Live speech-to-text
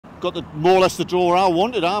got more or less the draw I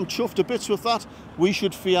wanted. I'm chuffed to bits with that. We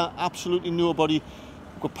should fear absolutely nobody.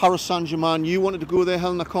 We've got Paris Saint-Germain. You wanted to go there,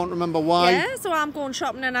 Helen. I can't remember why. Yeah, so I'm going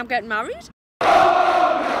shopping and I'm getting married.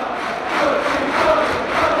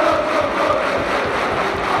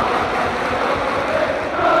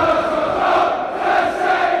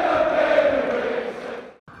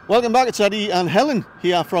 Welcome back, it's Eddie and Helen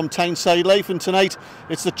here from Tyneside Life, and tonight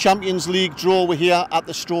it's the Champions League draw. We're here at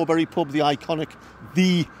the Strawberry Pub, the iconic,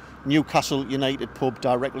 the Newcastle United pub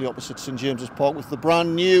directly opposite St James's Park, with the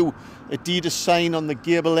brand new Adidas sign on the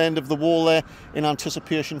gable end of the wall there, in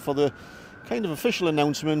anticipation for the kind of official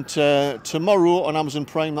announcement tomorrow on Amazon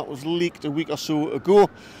Prime. That was leaked a week or so ago,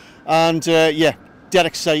 and yeah, dead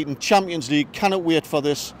exciting. Champions League, cannot wait for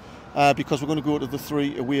this. Because we're going to go to the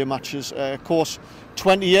 3 away matches. Of course,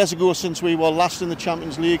 20 years ago since we were last in the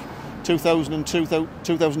Champions League, 2002,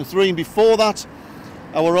 2003, and before that,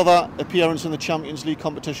 our other appearance in the Champions League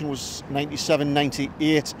competition was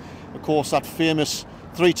 97-98. Of course, that famous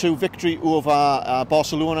 3-2 victory over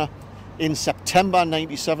Barcelona in September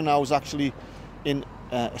 97. I was actually in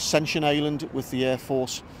Ascension Island with the Air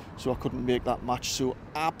Force, so I couldn't make that match. So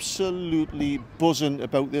absolutely buzzing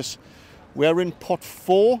about this. We're in pot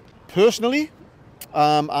 4. Personally,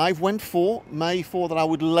 I've went for my 4 that I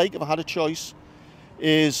would like if I had a choice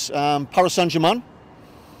is Paris Saint-Germain,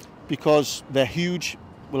 because they're huge.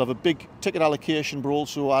 We'll have a big ticket allocation, but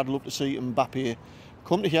also I'd love to see Mbappe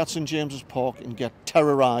come to here at St James's Park and get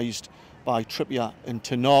terrorised by Trippier and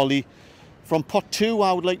Tonali. From pot 2,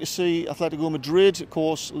 I would like to see Atletico Madrid, of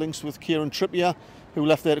course, links with Kieran Trippier, who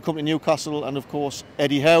left there to come to Newcastle, and of course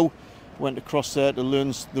Eddie Howe went across there to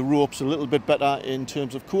learn the ropes a little bit better in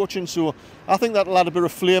terms of coaching. So I think that'll add a bit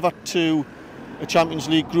of flavour to a Champions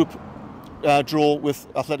League group draw with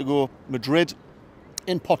Atletico Madrid.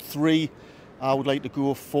 In pot 3, I would like to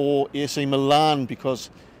go for AC Milan,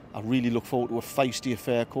 because I really look forward to a feisty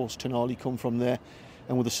affair. Of course, Tonali come from there,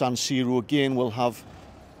 and with the San Siro again, we'll have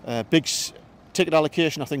big ticket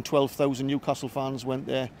allocation. I think 12,000 Newcastle fans went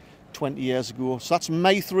there 20 years ago. So that's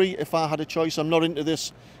my 3 if I had a choice. I'm not into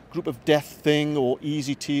this group of death thing or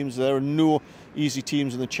easy teams. There are no easy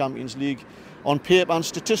teams in the Champions League. On paper and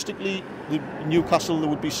statistically, Newcastle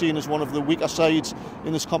would be seen as one of the weaker sides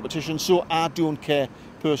in this competition, so I don't care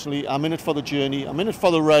personally. I'm in it for the journey, I'm in it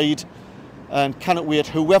for the ride, and cannot wait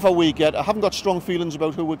whoever we get. I haven't got strong feelings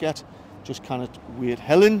about who we get, just cannot wait.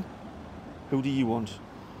 Helen, who do you want?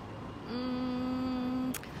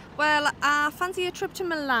 Well, I fancy a trip to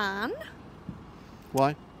Milan.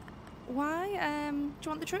 Why? Why? Do you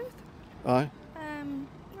want the truth? Aye.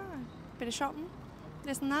 Bit of shopping,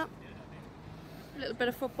 this and that. A little bit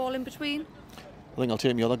of football in between. I think I'll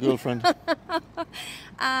take my other girlfriend.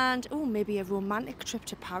 And, maybe a romantic trip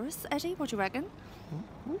to Paris, Eddie, what do you reckon?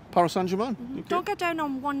 Paris Saint-Germain. Okay. Don't get down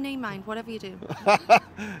on one knee, mind, whatever you do.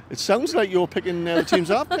 It sounds like you're picking the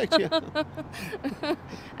teams I've picked here.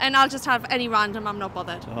 And I'll just have any random, I'm not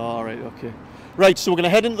bothered. All right, okay. Right, so we're going to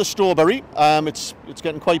head into the Strawberry. It's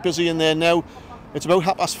getting quite busy in there now. It's about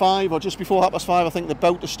 5:30, or just before 5:30. I think they're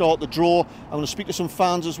about to start the draw. I'm going to speak to some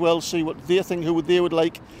fans as well, see what they think, who they would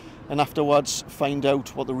like, and afterwards find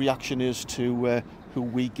out what the reaction is to who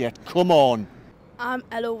we get. Come on. I'm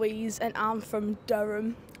Eloise and I'm from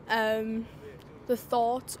Durham. The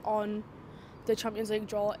thought on the Champions League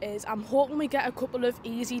draw is I'm hoping we get a couple of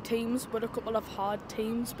easy teams with a couple of hard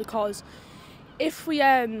teams, because if we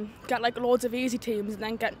get like loads of easy teams and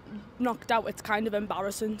then get knocked out, it's kind of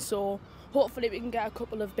embarrassing. So hopefully we can get a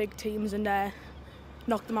couple of big teams and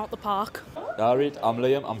knock them out the park. Alright, I'm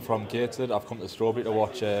Liam, I'm from Gateshead. I've come to Strawberry to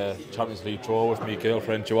watch Champions League draw with my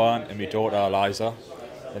girlfriend Joanne and my daughter Eliza.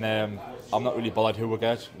 And I'm not really bothered who we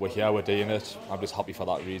get. We're here, we're doing it. I'm just happy for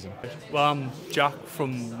that reason. Well, I'm Jack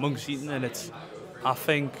from Monks Eaton, and I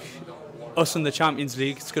think us in the Champions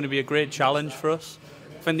League, it's going to be a great challenge for us.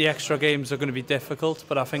 I think the extra games are going to be difficult,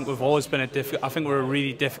 but I think we've always been I think we're a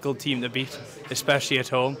really difficult team to beat, especially at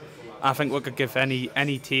home. I think we could give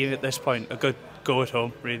any team at this point a good go at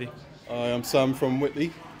home, really. I'm Sam from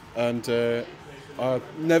Whitley, and I've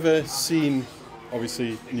never seen,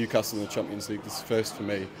 obviously, Newcastle in the Champions League. This is first for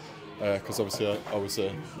me, because obviously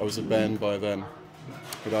I was a Ben by then.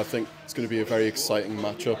 But I think it's going to be a very exciting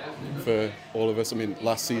matchup for all of us. I mean,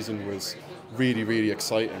 last season was really, really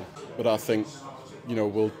exciting, but I think, you know,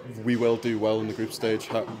 we will do well in the group stage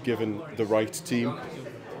given the right team.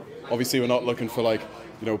 Obviously, we're not looking for, like,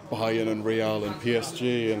 you know, Bayern and Real and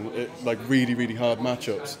PSG and like really, really hard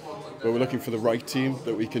matchups. but we're looking for the right team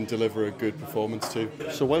that we can deliver a good performance to.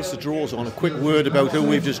 So whilst the draw's on, a quick word about who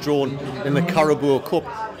we've just drawn in the Carabao Cup.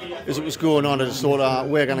 As it was going on, I just thought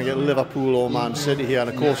we're going to get Liverpool or Man City here, and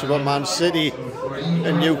of course we've got Man City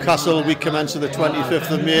in Newcastle. We commence on the 25th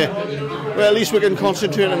of May. Well, at least we can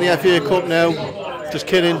concentrate on the FA Cup now. Just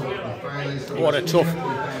kidding. What a tough,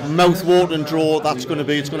 mouth-watering draw that's going to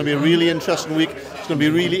be. It's going to be a really interesting week. It's going to be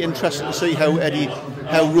really interesting to see how Eddie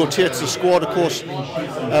rotates the squad. Of course, we've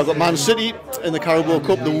got Man City in the Carabao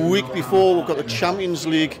Cup. The week before, we've got the Champions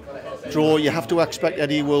League draw. You have to expect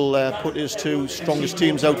Eddie will put his two strongest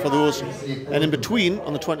teams out for those. And in between,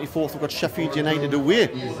 on the 24th, we've got Sheffield United away.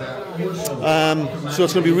 So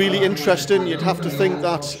it's going to be really interesting. You'd have to think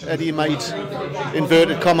that Eddie might,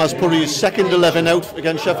 inverted commas, put his second 11 out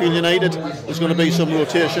against Sheffield United. There's going to be some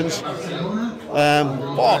rotations.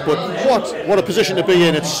 But what a position to be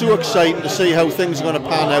in. It's so exciting to see how things are going to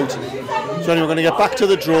pan out. So anyway, we're going to get back to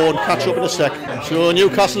the draw and catch up in a sec. So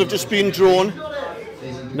Newcastle have just been drawn.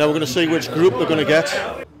 Now we're going to see which group they're going to get.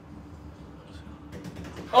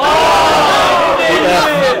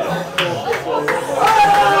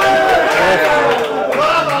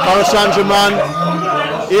 Paris Saint-Germain,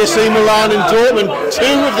 AC Milan and Dortmund,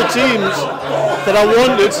 two of the teams that I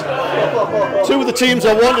wanted. Two of the teams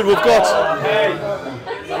I wanted we've got.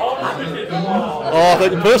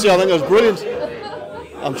 Personally I think that was brilliant.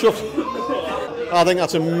 I'm chuffed. I think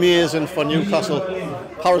that's amazing for Newcastle.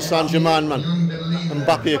 Paris Saint-Germain, man.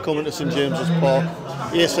 Mbappe are coming to St James's Park.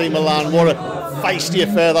 AC Milan, what a feisty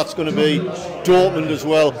affair that's going to be. Dortmund as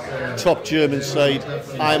well, top German side.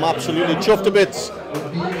 I'm absolutely chuffed to bits.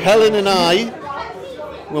 Helen and I,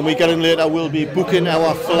 when we get in later, will be booking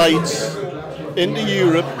our flights into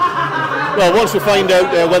Europe. Well, once we find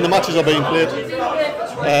out when the matches are being played,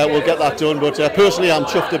 we'll get that done. But personally, I'm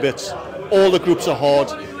chuffed to bits. All the groups are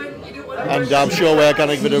hard, and I'm sure we're going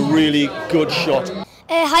to give it a really good shot.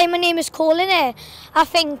 Hi, my name is Colin. I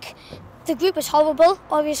think the group is horrible.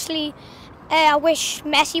 Obviously, I wish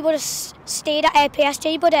Messi would have stayed at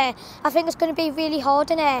PSG, but I think it's going to be really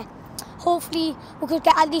hard, and hopefully we could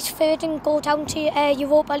get at least third and go down to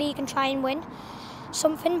Europa League and try and win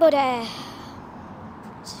something, but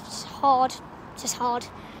it's hard, just hard.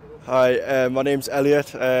 Hi, my name's Elliot.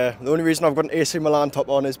 The only reason I've got an AC Milan top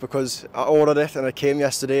on is because I ordered it and it came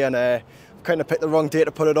yesterday, and kind of picked the wrong day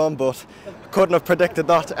to put it on, but I couldn't have predicted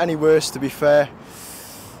that any worse, to be fair.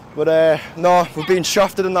 But no, we've been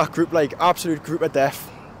shafted in that group, like absolute group of death.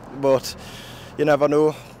 But you never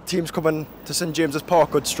know. Teams coming to St James's Park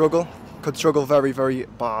could struggle very, very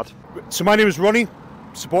bad. So my name is Ronnie,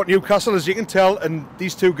 support Newcastle, as you can tell, and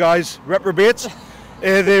these two guys, reprobates.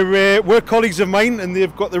 They're work colleagues of mine, and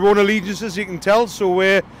they've got their own allegiances, you can tell. So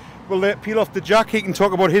we'll peel off to Jack. He can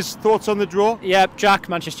talk about his thoughts on the draw. Yeah, Jack,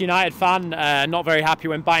 Manchester United fan. Not very happy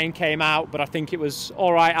when Bayern came out, but I think it was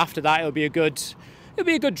all right after that. It'll be a good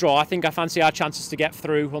draw. I think I fancy our chances to get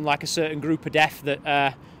through, unlike a certain group of death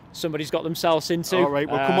that somebody's got themselves into. All right,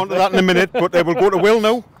 we'll come on to that in a minute, but we'll go to Will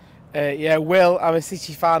now. Yeah, Will, I'm a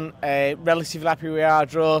City fan. Relatively happy with our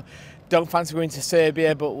draw. Don't fancy going to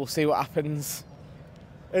Serbia, but we'll see what happens.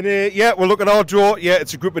 And yeah, we'll look at our draw. Yeah,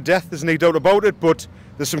 it's a group of death, there's no doubt about it, but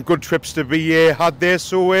there's some good trips to be had there.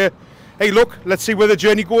 So, hey, look, let's see where the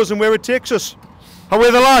journey goes and where it takes us. How are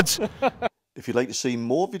the lads? If you'd like to see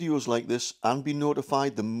more videos like this and be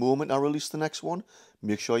notified the moment I release the next one,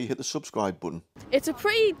 make sure you hit the subscribe button. It's a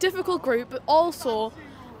pretty difficult group, but also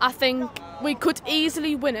I think we could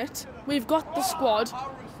easily win it. We've got the squad.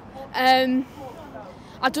 I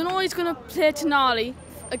don't know he's going to play Tonali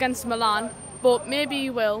against Milan, but maybe he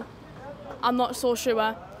will. I'm not so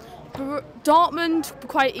sure. Dortmund,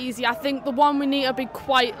 quite easy. I think the one we need to be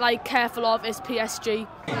quite careful of is PSG.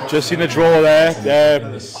 Just seen a draw there.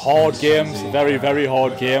 Hard games, very, very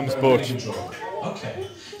hard games, but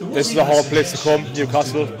this is a hard place to come,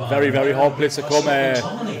 Newcastle. Very, very hard place to come.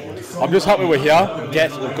 I'm just happy we're here.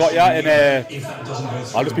 We've got here, and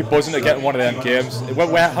I'll just be buzzing to get in one of them games.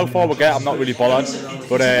 How far we'll get, I'm not really bothered,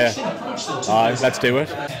 but let's do it.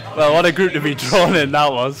 Well, what a group to be drawn in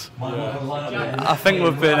that was. I think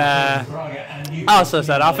we've been, as I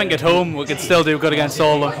said, I think at home we could still do good against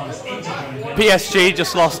all of them. PSG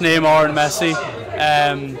just lost Neymar and Messi.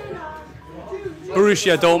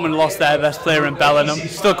 Borussia Dortmund lost their best player in Bellingham.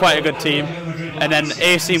 Still quite a good team. And then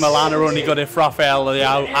AC Milan are only good if Rafael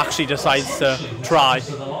Leao actually decides to try.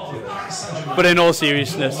 But in all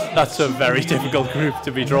seriousness, that's a very difficult group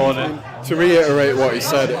to be drawn in. To reiterate what he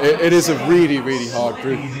said, it is a really, really hard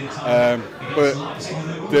group. But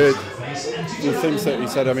the things that he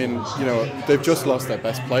said, I mean, you know, they've just lost their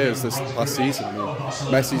best players this past season. I mean,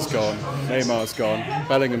 Messi's gone, Neymar's gone,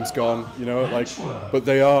 Bellingham's gone, you know, like, but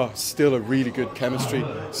they are still a really good chemistry.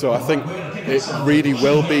 So I think it really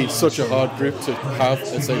will be such a hard group to have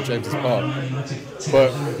at St James's Park.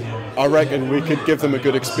 But I reckon we could give them a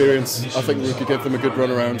good experience. I think we could give them a good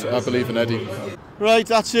run around. I believe in Eddie. Right,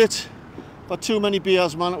 that's it. But too many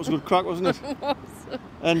beers, man. It was a good crack, wasn't it?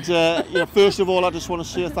 And yeah, first of all, I just want to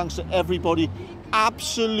say thanks to everybody,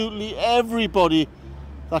 absolutely everybody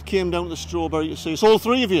that came down to the Strawberry to see us. All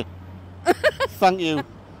three of you. Thank you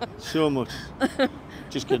so much.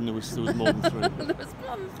 Just kidding, there was more than three. There was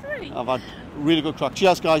more than three. I've had a really good crack.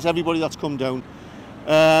 Cheers, guys, everybody that's come down.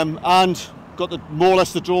 And got more or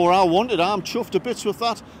less the draw I wanted. I'm chuffed to bits with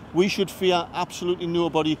that. We should fear absolutely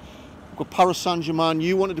nobody. We've got Paris Saint-Germain.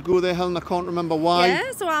 You wanted to go there, Helen. I can't remember why.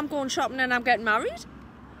 Yeah, so I'm going shopping and I'm getting married.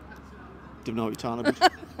 Didn't know what you're talking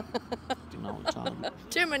about. Didn't know what you're talking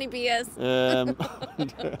about. Too many beers.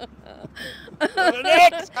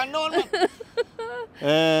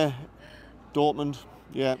 Dortmund,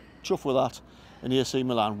 yeah, chuff with that. And AC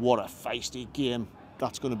Milan, what a feisty game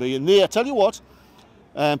that's going to be. And there, tell you what,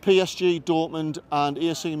 PSG, Dortmund and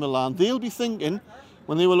AC Milan, they'll be thinking,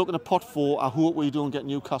 when they were looking at pot 4, I hope we don't get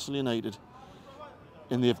Newcastle United.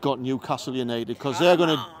 And they've got Newcastle United, because they're going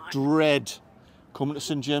to dread coming to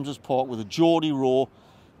St James's Park with a Geordie roar,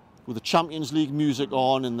 with the Champions League music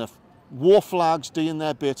on and the war flags doing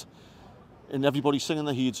their bit and everybody singing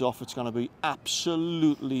their heads off. It's going to be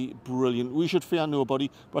absolutely brilliant. We should fear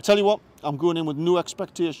nobody. But I tell you what, I'm going in with no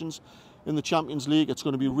expectations in the Champions League. It's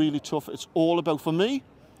going to be really tough. It's all about, for me,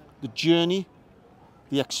 the journey,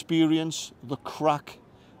 the experience, the crack,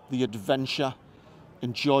 the adventure.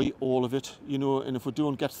 Enjoy all of it, you know, and if we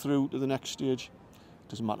don't get through to the next stage, it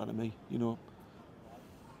doesn't matter to me, you know.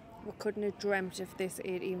 We couldn't have dreamt of this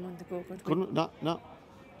 18 months ago, could we? Couldn't, no.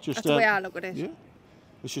 Just, that's the way I look at it. Yeah.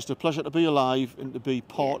 It's just a pleasure to be alive and to be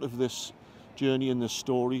part of this journey and this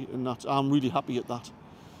story, and I'm really happy at that.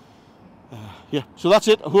 Yeah, so that's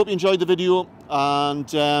it. I hope you enjoyed the video, and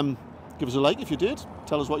give us a like if you did.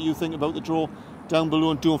 Tell us what you think about the draw down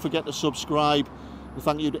below, and don't forget to subscribe. And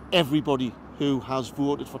thank you to everybody who has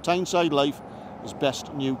voted for Tyneside Life as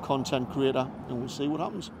best new content creator, and we'll see what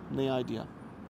happens. No idea.